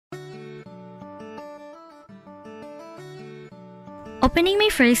Opening my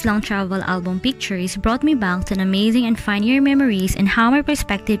first long travel album pictures brought me back to an amazing and funnier memories and how my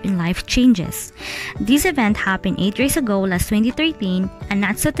perspective in life changes. This event happened 8 years ago last 2013, a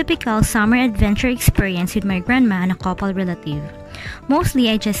not so typical summer adventure experience with my grandma and a couple relative.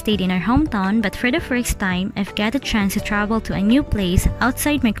 Mostly I just stayed in our hometown, but for the first time, I've got a chance to travel to a new place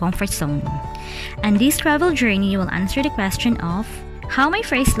outside my comfort zone. And this travel journey will answer the question of how my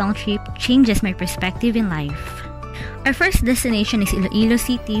first long trip changes my perspective in life. Our first destination is Iloilo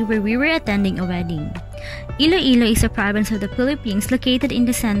City, where we were attending a wedding. Iloilo is a province of the Philippines located in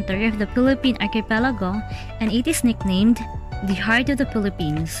the center of the Philippine archipelago, and it is nicknamed the Heart of the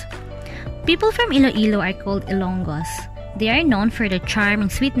Philippines. People from Iloilo are called Ilonggos. They are known for the charm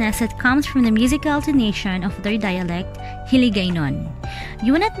and sweetness that comes from the musical intonation of their dialect, Hiligaynon.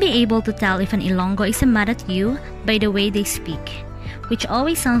 You will not be able to tell if an Ilonggo is mad at you by the way they speak, which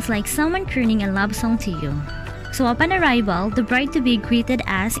always sounds like someone crooning a love song to you. So upon arrival, the bride-to-be greeted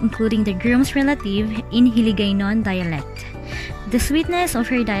us, including the groom's relative, in Hiligaynon dialect. The sweetness of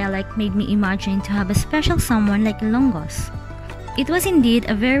her dialect made me imagine to have a special someone like Ilonggos. It was indeed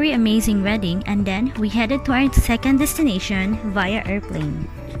a very amazing wedding, and then we headed to our second destination via airplane.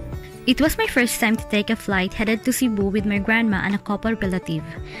 It was my first time to take a flight headed to Cebu with my grandma and a couple relative.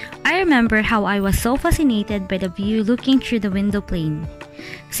 I remember how I was so fascinated by the view looking through the window pane.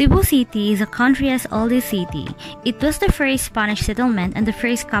 Cebu City is a country's oldest city. It was the first Spanish settlement and the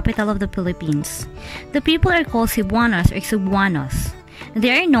first capital of the Philippines. The people are called Cebuanos or Cebuanos. They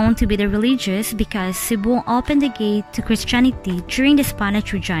are known to be the religious because Cebu opened the gate to Christianity during the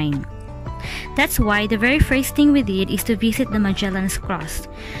Spanish regime. That's why the very first thing we did is to visit the Magellan's Cross.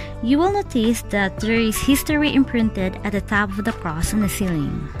 You will notice that there is history imprinted at the top of the cross on the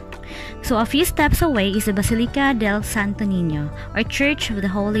ceiling. So a few steps away is the Basilica del Santo Niño, or Church of the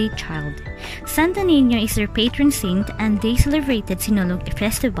Holy Child. Santo Niño is their patron saint, and they celebrated Sinulog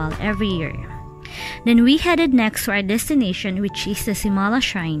festival every year. Then we headed next to our destination, which is the Simala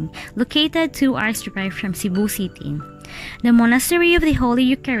Shrine, located 2 hours drive from Cebu City. The Monastery of the Holy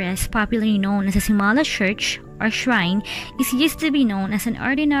Eucharist, popularly known as the Simala Church or Shrine, is used to be known as an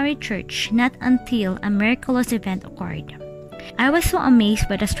ordinary church not until a miraculous event occurred. I was so amazed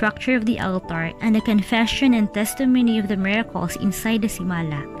by the structure of the altar and the confession and testimony of the miracles inside the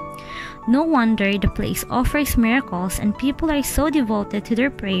Simala. No wonder the place offers miracles and people are so devoted to their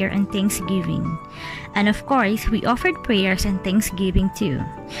prayer and thanksgiving. And of course, we offered prayers and thanksgiving too.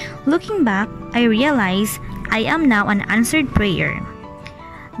 Looking back, I realized I am now an answered prayer.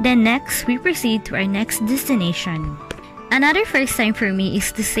 Then next, we proceed to our next destination. Another first time for me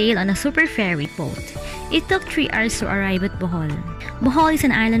is to sail on a super ferry boat. It took 3 hours to arrive at Bohol. Bohol is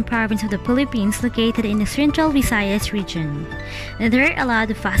an island province of the Philippines located in the Central Visayas region. There are a lot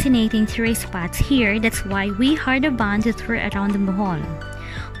of fascinating tourist spots here, that's why we hired a van to tour around the Bohol.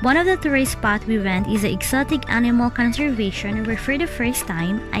 One of the tourist spots we went is the exotic animal conservation, where for the first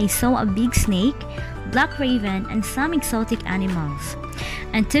time I saw a big snake, black raven, and some exotic animals.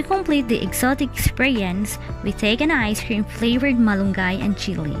 And to complete the exotic experience, we take an ice cream flavored malunggay and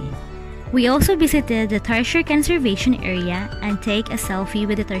chili. We also visited the tarsier conservation area and take a selfie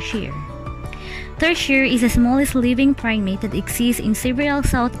with the tarsier. Tarsier is the smallest living primate that exists in several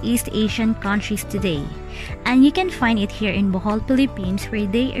Southeast Asian countries today, and you can find it here in Bohol, Philippines, where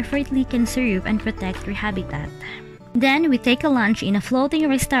they effortlessly conserve and protect their habitat. Then we take a lunch in a floating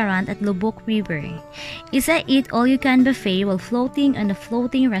restaurant at Lubuk River. It's a eat-all-you-can buffet while floating on a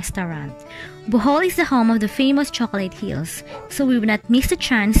floating restaurant. Bohol is the home of the famous Chocolate Hills, so we would not miss the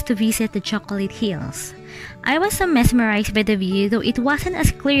chance to visit the Chocolate Hills. I was so mesmerized by the view, though it wasn't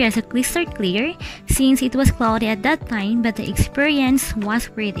as clear as a crystal clear since it was cloudy at that time, but the experience was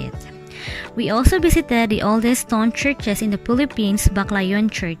worth it. We also visited the oldest stone churches in the Philippines, Baclayon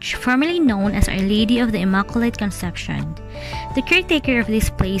Church, formerly known as Our Lady of the Immaculate Conception. The caretaker of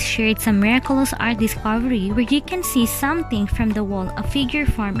this place shared some miraculous art discovery where you can see something from the wall, a figure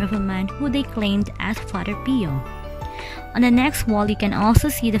form of a man who they claimed as Father Pio. On the next wall, you can also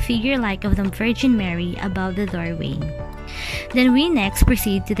see the figure-like of the Virgin Mary above the doorway. Then we next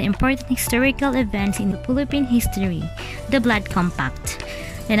proceed to the important historical events in the Philippine history, the Blood Compact.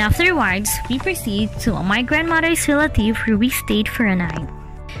 Then afterwards, we proceed to my grandmother's relative where we stayed for a night.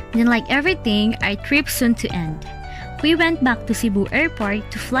 Then like everything, our trip soon to end. We went back to Cebu Airport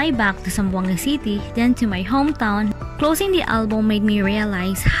to fly back to Zamboanga City, then to my hometown. Closing the album made me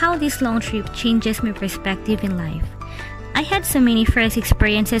realize how this long trip changes my perspective in life. I had so many first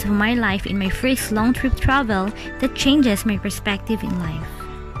experiences of my life in my first long trip travel that changes my perspective in life.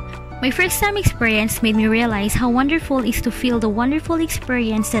 My first time experience made me realize how wonderful it is to feel the wonderful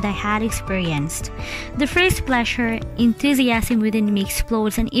experience that I had experienced. The first pleasure, enthusiasm within me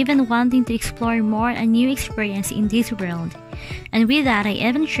explodes, and even wanting to explore more a new experience in this world. And with that, I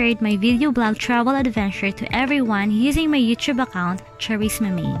even shared my video blog travel adventure to everyone using my YouTube account, Charisma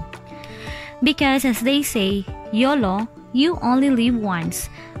May. Because as they say, YOLO, you only live once.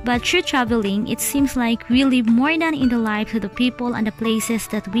 But through traveling, it seems like we live more than in the lives of the people and the places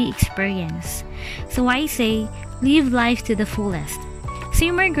that we experience. So I say, live life to the fullest. See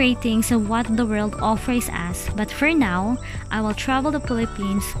more great things of what the world offers us, but for now, I will travel the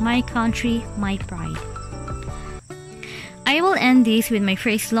Philippines, my country, my pride. I will end this with my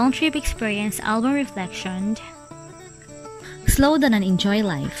first long trip experience album reflection. Slow down and enjoy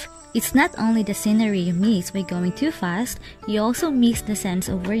life. It's not only the scenery you miss by going too fast, you also miss the sense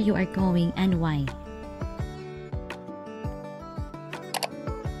of where you are going and why.